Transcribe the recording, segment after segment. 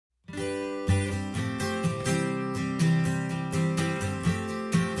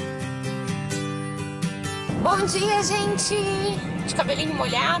Bom dia, gente! De cabelinho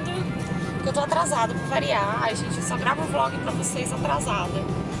molhado, porque eu tô atrasada pra variar. Ai, gente, eu só gravo vlog pra vocês atrasada.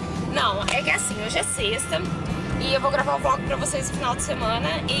 Não, é que assim, hoje é sexta e eu vou gravar o vlog pra vocês no final de semana.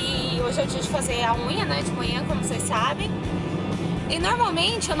 E hoje é o dia de fazer a unha, né, de manhã, como vocês sabem. E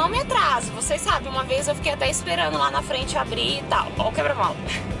normalmente eu não me atraso, vocês sabem, uma vez eu fiquei até esperando lá na frente abrir e tal. Ó o quebra-mola.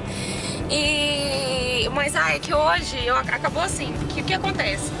 Mas é que hoje acabou assim, porque o que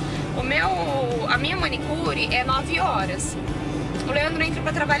acontece? A minha manicure é 9 horas. O Leandro entra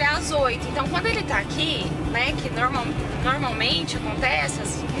pra trabalhar às 8. Então quando ele tá aqui, né, que normalmente acontece,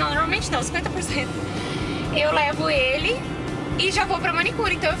 não, normalmente não, 50%, eu levo ele e já vou pra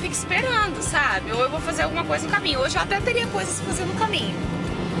manicure. Então eu fico esperando, sabe? Ou eu vou fazer alguma coisa no caminho. Hoje eu até teria coisas pra fazer no caminho.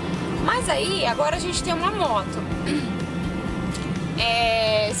 Mas aí, agora a gente tem uma moto.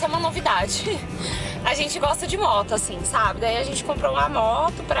 Isso é uma novidade. A gente gosta de moto, assim, sabe? Daí a gente comprou uma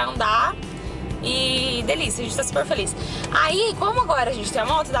moto pra andar e delícia, a gente tá super feliz. Aí, como agora a gente tem a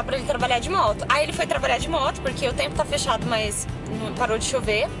moto, dá pra ele trabalhar de moto. Aí ele foi trabalhar de moto, porque o tempo tá fechado, mas parou de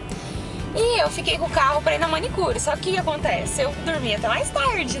chover. E eu fiquei com o carro pra ir na manicure. Só que o que acontece? Eu dormi até mais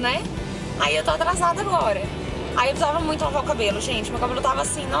tarde, né? Aí eu tô atrasada agora. Aí eu precisava muito lavar o cabelo, gente. Meu cabelo tava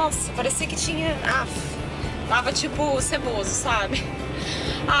assim, nossa, parecia que tinha... tava tipo ceboso, sabe?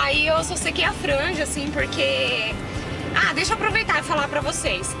 Aí eu só sequei a franja, assim, porque... deixa eu aproveitar e falar pra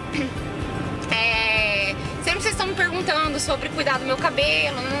vocês. Sempre vocês estão me perguntando sobre cuidar do meu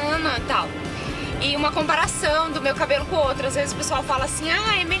cabelo, e tal. E uma comparação do meu cabelo com o outro. Às vezes o pessoal fala assim,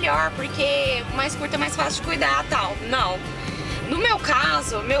 é melhor, porque o mais curto é mais fácil de cuidar, tal. Não. No meu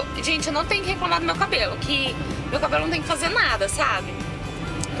caso, gente, eu não tenho que reclamar do meu cabelo, que meu cabelo não tem que fazer nada, sabe?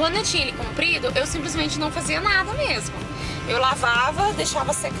 Quando eu tinha ele comprido, eu simplesmente não fazia nada mesmo. Eu lavava,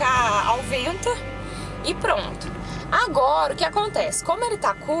 deixava secar ao vento e pronto. Agora, o que acontece? Como ele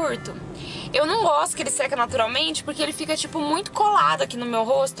tá curto, eu não gosto que ele seca naturalmente, porque ele fica, tipo, muito colado aqui no meu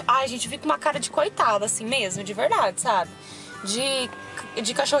rosto. Ai, gente, fica uma cara de coitada, assim mesmo, de verdade, sabe?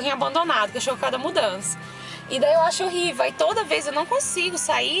 De cachorrinho abandonado, cachorro cada mudança. E daí eu acho horrível. Aí toda vez eu não consigo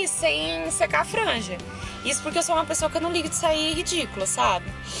sair sem secar a franja. Isso porque eu sou uma pessoa que eu não ligo de sair ridícula, sabe?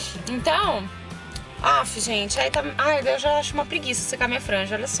 Então, gente, aí tá... eu já acho uma preguiça secar minha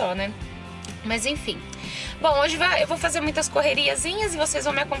franja, olha só, né? Mas enfim. Bom, hoje eu vou fazer muitas correriazinhas e vocês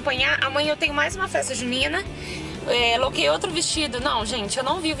vão me acompanhar. Amanhã eu tenho mais uma festa junina. Loquei outro vestido. Não, gente, eu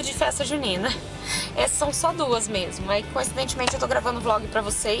não vivo de festa junina. Essas são só duas mesmo. Aí, coincidentemente, eu tô gravando vlog pra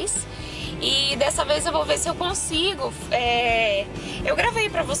vocês. E dessa vez eu vou ver se eu consigo. Eu gravei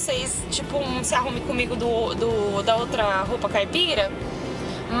pra vocês, tipo, um Se Arrume Comigo da outra roupa caipira.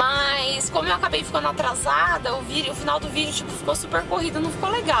 Mas como eu acabei ficando atrasada, o final do vídeo tipo, ficou super corrido, não ficou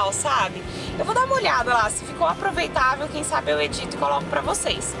legal, sabe? Eu vou dar uma olhada lá, se ficou aproveitável, quem sabe eu edito e coloco pra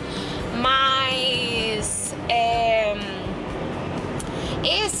vocês. Mas...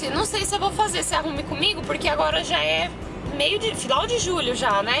 esse, não sei se eu vou fazer Se Arrume Comigo, porque agora já é final de julho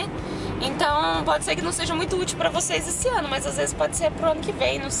já, né? Então pode ser que não seja muito útil pra vocês esse ano, mas às vezes pode ser pro ano que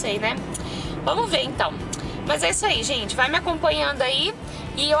vem, não sei, né? Vamos ver então. Mas é isso aí, gente, vai me acompanhando aí.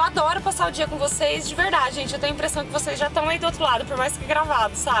 E eu adoro passar o dia com vocês, de verdade, gente. Eu tenho a impressão que vocês já estão aí do outro lado, por mais que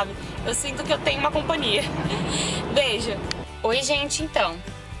gravado, sabe? Eu sinto que eu tenho uma companhia. Beijo! Oi, gente, então.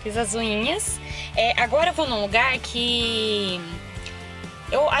 Fiz as unhas. Agora eu vou num lugar que...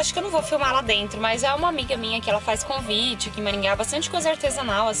 eu acho que eu não vou filmar lá dentro, mas é uma amiga minha que ela faz convite aqui em Maringá, bastante coisa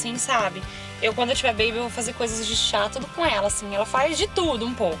artesanal, assim, sabe? Quando eu tiver baby, eu vou fazer coisas de chá, tudo com ela, assim. Ela faz de tudo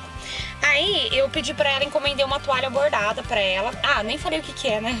um pouco. Aí, eu pedi pra ela, encomendei uma toalha bordada pra ela. Nem falei o que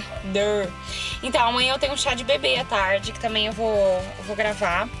é, né? Então, amanhã eu tenho um chá de bebê à tarde, que também eu vou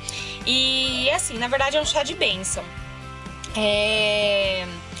gravar. E, assim, na verdade é um chá de bênção. É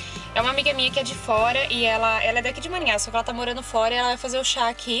uma amiga minha que é de fora e ela é daqui de Maringá, só que ela tá morando fora e ela vai fazer o chá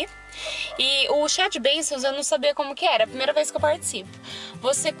aqui. E o chá de bênçãos eu não sabia como que era, a primeira vez que eu participo.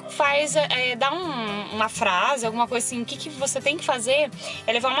 Você faz, dá uma frase, alguma coisa assim, o que você tem que fazer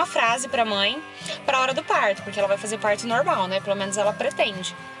é levar uma frase pra mãe pra hora do parto, porque ela vai fazer parto normal, né, pelo menos ela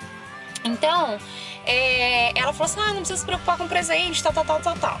pretende. Então, ela falou assim, não precisa se preocupar com presente, tal.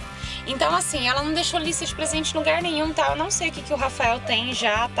 Então, assim, ela não deixou lista de presente em lugar nenhum, tal. Eu não sei o que o Rafael tem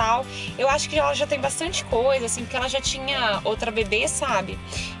já, tal. Eu acho que ela já tem bastante coisa, assim, porque ela já tinha outra bebê, sabe?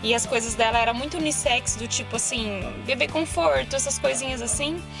 E as coisas dela eram muito unissex, do tipo, assim, bebê conforto, essas coisinhas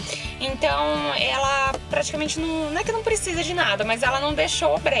assim. Então, ela praticamente não é que não precisa de nada, mas ela não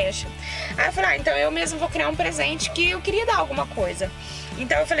deixou brecha. Aí eu falei, então eu mesmo vou criar um presente que eu queria dar alguma coisa.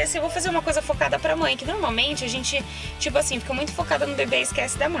 Então eu falei assim, eu vou fazer uma coisa focada pra mãe, que normalmente a gente, tipo assim, fica muito focada no bebê e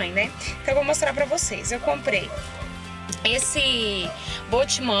esquece da mãe, né? Então eu vou mostrar pra vocês. Eu comprei esse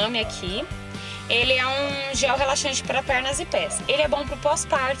bote mami aqui. ele é um gel relaxante para pernas e pés. Ele é bom pro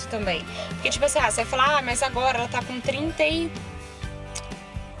pós-parto também. Porque tipo assim, você vai falar, ah, mas agora ela tá com 30 e...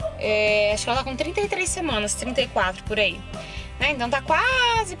 acho que ela tá com 33 semanas, 34 por aí. Né? Então tá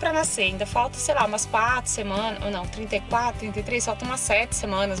quase pra nascer, ainda falta, sei lá, umas 4 semanas, ou não, 34, 33, falta umas 7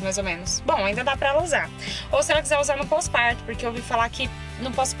 semanas mais ou menos. Bom, ainda dá pra ela usar. Ou se ela quiser usar no pós-parto, porque eu ouvi falar que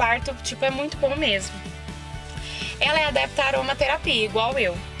no pós-parto, tipo, é muito bom mesmo. Ela é adepta à aromaterapia, igual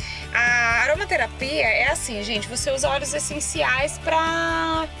eu. A aromaterapia é assim, gente, você usa óleos essenciais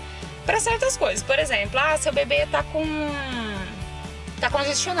pra certas coisas. Por exemplo, seu bebê tá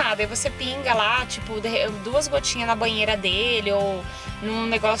congestionado, aí você pinga lá, tipo, 2 gotinhas na banheira dele ou num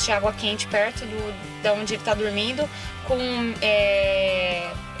negócio de água quente perto de onde ele tá dormindo com...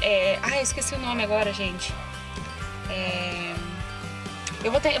 esqueci o nome agora, gente.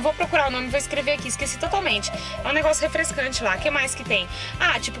 Eu vou procurar o nome, vou escrever aqui, esqueci totalmente. É um negócio refrescante lá, o que mais que tem?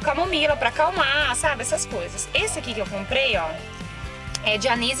 Tipo camomila pra acalmar, sabe, essas coisas. Esse aqui que eu comprei, ó, é de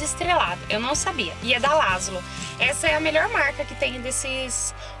anis estrelado, eu não sabia, e é da Laszlo. Essa é a melhor marca que tem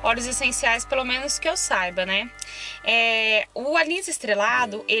desses óleos essenciais, pelo menos que eu saiba, né? O anis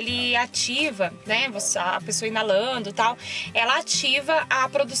estrelado, ele ativa, né, a pessoa inalando e tal, ela ativa a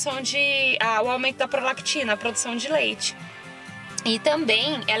produção o aumento da prolactina, a produção de leite. E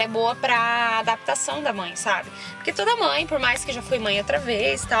também ela é boa pra adaptação da mãe, sabe? Porque toda mãe, por mais que já foi mãe outra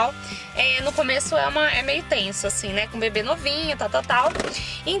vez e tal, no começo é meio tenso, assim, né? Com o bebê novinho, tal.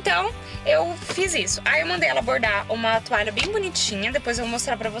 Então, eu fiz isso. Aí eu mandei ela bordar uma toalha bem bonitinha, depois eu vou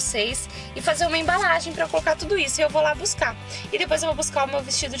mostrar pra vocês, e fazer uma embalagem pra eu colocar tudo isso, e eu vou lá buscar. E depois eu vou buscar o meu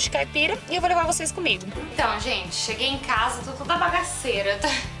vestido de caipira e eu vou levar vocês comigo. Então, gente, cheguei em casa, tô toda bagaceira.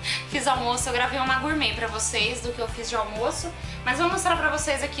 Fiz almoço, eu gravei uma gourmet pra vocês do que eu fiz de almoço. Mas vou mostrar pra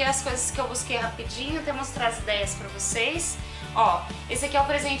vocês aqui as coisas que eu busquei rapidinho, até mostrar as ideias pra vocês. Ó, esse aqui é o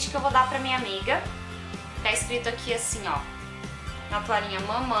presente que eu vou dar pra minha amiga. Tá escrito aqui assim, ó, na toalhinha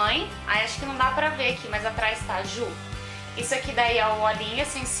mamãe. Aí acho que não dá pra ver aqui, mas atrás tá Ju. Isso aqui daí é o olhinho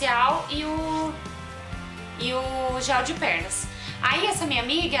essencial e o gel de pernas. Aí essa minha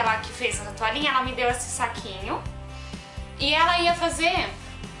amiga, ela que fez essa toalhinha, ela me deu esse saquinho. E ela ia fazer...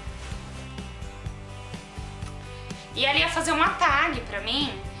 uma tag pra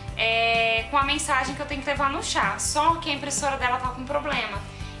mim com a mensagem que eu tenho que levar no chá. Só que a impressora dela tá com problema.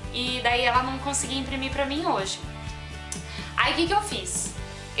 E daí ela não conseguia imprimir pra mim hoje. Aí o que eu fiz?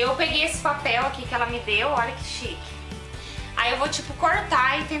 Eu peguei esse papel aqui que ela me deu, olha que chique. Aí eu vou tipo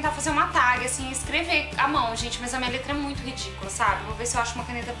cortar e tentar fazer uma tag, assim, escrever à mão, gente. Mas a minha letra é muito ridícula, sabe? Vou ver se eu acho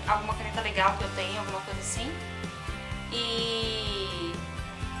alguma caneta legal que eu tenho, alguma coisa assim. E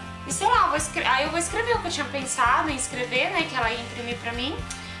sei lá, aí eu vou escrever o que eu tinha pensado em escrever, né, que ela ia imprimir pra mim.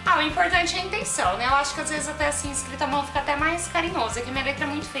 O importante é a intenção, né, eu acho que às vezes até assim, escrito à mão fica até mais carinhoso, é que minha letra é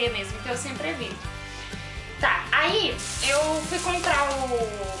muito feia mesmo, então eu sempre evito. Tá, aí eu fui comprar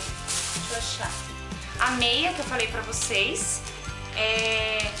deixa eu achar, a meia que eu falei pra vocês,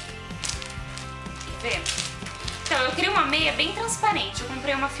 quer ver? Então, eu queria uma meia bem transparente, eu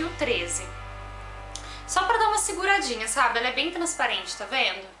comprei uma fio 13. Só pra dar uma seguradinha, sabe, ela é bem transparente, tá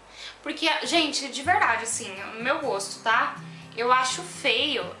vendo? Porque, gente, de verdade, assim, no meu gosto, tá? Eu acho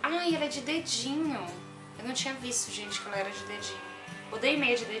feio. Ai, ela é de dedinho. Eu não tinha visto, gente, que ela era de dedinho. Odeio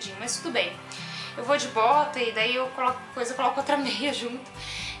meia de dedinho, mas tudo bem. Eu vou de bota e daí eu coloco outra meia junto.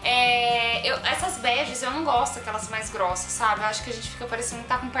 Essas beges eu não gosto, aquelas mais grossas, sabe? Eu acho que a gente fica parecendo que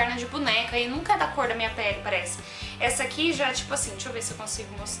tá com perna de boneca e nunca é da cor da minha pele, parece. Essa aqui já é tipo assim, deixa eu ver se eu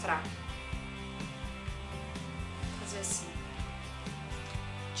consigo mostrar. Vou fazer assim.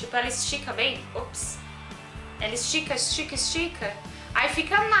 Tipo, ela estica bem, ops, ela estica, aí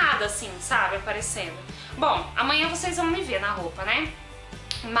fica nada assim, sabe, aparecendo. Bom, amanhã vocês vão me ver na roupa, né?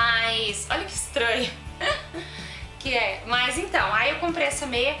 Mas, olha que estranho mas então, aí eu comprei essa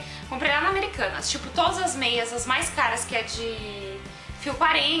meia, comprei lá na Americanas. Tipo, todas as meias, as mais caras, que é de fio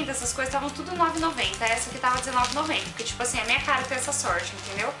 40, essas coisas, estavam tudo R$9,90. Essa aqui tava R$19,90, porque tipo assim, é minha cara ter essa sorte,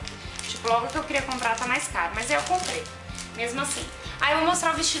 entendeu? Tipo, logo que eu queria comprar tá mais caro, mas aí eu comprei, mesmo assim. Aí eu vou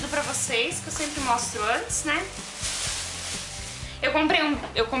mostrar o vestido pra vocês, que eu sempre mostro antes, né?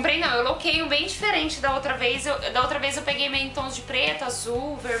 Eu loquei um bem diferente da outra vez. Da outra vez eu peguei meio em tons de preto,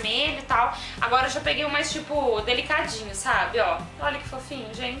 azul, vermelho e tal. Agora eu já peguei um mais, tipo, delicadinho, sabe? Ó, olha que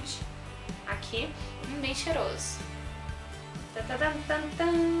fofinho, gente. Aqui, bem cheiroso.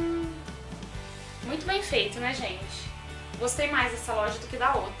 Muito bem feito, né, gente? Gostei mais dessa loja do que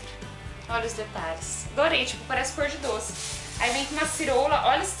da outra. Olha os detalhes. Adorei, tipo, parece cor de doce. Aí vem com uma cirola,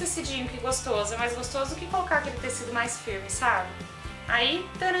 olha esse tecidinho que gostoso, é mais gostoso do que colocar aquele tecido mais firme, sabe? Aí,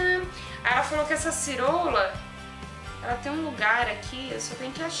 taram! Aí ela falou que essa cirola, ela tem um lugar aqui, eu só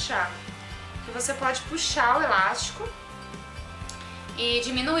tenho que achar. que você pode puxar o elástico e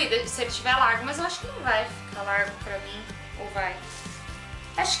diminuir se ele estiver largo, mas eu acho que não vai ficar largo pra mim, ou vai?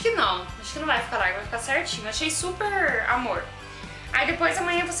 Acho que não vai ficar largo, vai ficar certinho, achei super amor. Aí depois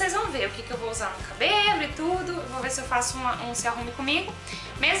amanhã vocês vão ver o que eu vou usar no cabelo e tudo, eu vou ver se eu faço um se arrume comigo.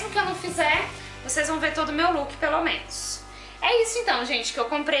 Mesmo que eu não fizer, vocês vão ver todo o meu look pelo menos. É isso então, gente, que eu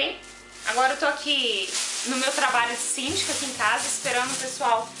comprei. Agora eu tô aqui no meu trabalho de síndica aqui em casa, esperando o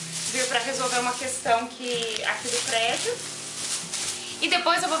pessoal vir pra resolver uma questão aqui do prédio. E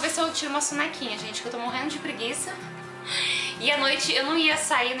depois eu vou ver se eu tiro uma sonequinha, gente, que eu tô morrendo de preguiça. E à noite eu não ia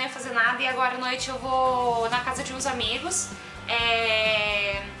sair, não ia fazer nada, e agora à noite eu vou na casa de uns amigos.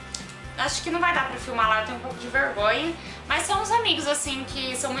 Acho que não vai dar pra filmar lá, eu tenho um pouco de vergonha. Mas são uns amigos, assim,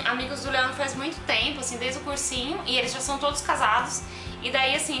 que são amigos do Leandro faz muito tempo, assim, desde o cursinho. E eles já são todos casados. E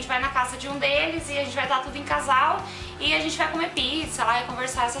daí, assim, a gente vai na casa de um deles e a gente vai estar tudo em casal. E a gente vai comer pizza lá e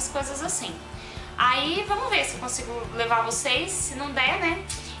conversar, essas coisas assim. Aí, vamos ver se eu consigo levar vocês. Se não der, né?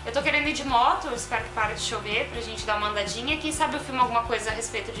 Eu tô querendo ir de moto, eu espero que pare de chover pra gente dar uma andadinha. Quem sabe eu filmo alguma coisa a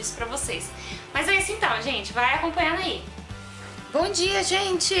respeito disso pra vocês. Mas é isso então, gente. Vai acompanhando aí. Bom dia,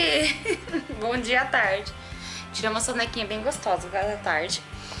 gente! Bom dia à tarde. Tirei uma sonequinha bem gostosa da tarde.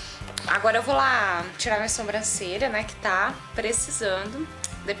 Agora eu vou lá tirar minha sobrancelha, né, que tá precisando.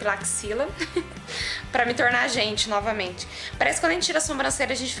 Depilar a axila. Pra me tornar gente novamente. Parece que quando a gente tira a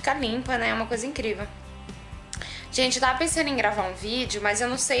sobrancelha a gente fica limpa, né? É uma coisa incrível. Gente, eu tava pensando em gravar um vídeo, mas eu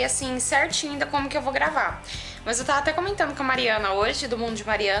não sei, assim, certinho ainda como que eu vou gravar. Mas eu tava até comentando com a Mariana hoje, do Mundo de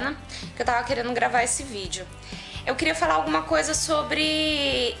Mariana, que eu tava querendo gravar esse vídeo. Eu queria falar alguma coisa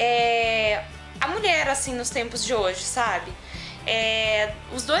sobre a mulher, assim, nos tempos de hoje, sabe?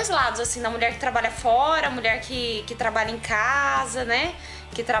 Os dois lados, assim, da mulher que trabalha fora, a mulher que trabalha em casa, né?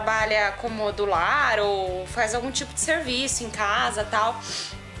 Que trabalha como do lar ou faz algum tipo de serviço em casa e tal.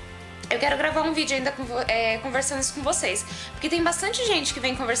 Eu quero gravar um vídeo ainda conversando isso com vocês. Porque tem bastante gente que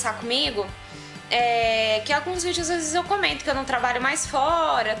vem conversar comigo, que alguns vídeos às vezes eu comento que eu não trabalho mais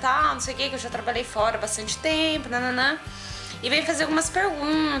fora, tal, não sei o que eu já trabalhei fora há bastante tempo, nananã. E vem fazer algumas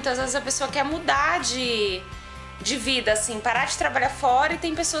perguntas, às vezes a pessoa quer mudar de vida, assim, parar de trabalhar fora, e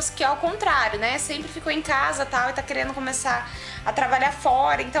tem pessoas que ao contrário, né, sempre ficou em casa, tal, e tá querendo começar a trabalhar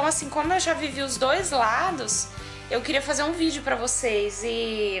fora. Então, assim, como eu já vivi os dois lados, eu queria fazer um vídeo pra vocês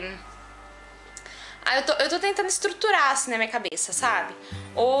e... eu tô tentando estruturar, assim, na minha cabeça, sabe?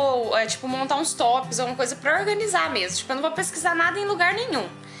 Ou, tipo, montar uns tops, alguma coisa pra organizar mesmo. Tipo, eu não vou pesquisar nada em lugar nenhum.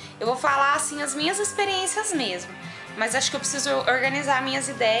 Eu vou falar, assim, as minhas experiências mesmo. Mas acho que eu preciso organizar minhas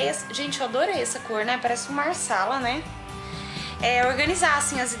ideias. Gente, eu adorei essa cor, né? Parece uma marsala, né? Organizar,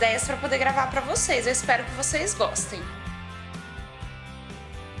 assim, as ideias pra poder gravar pra vocês. Eu espero que vocês gostem.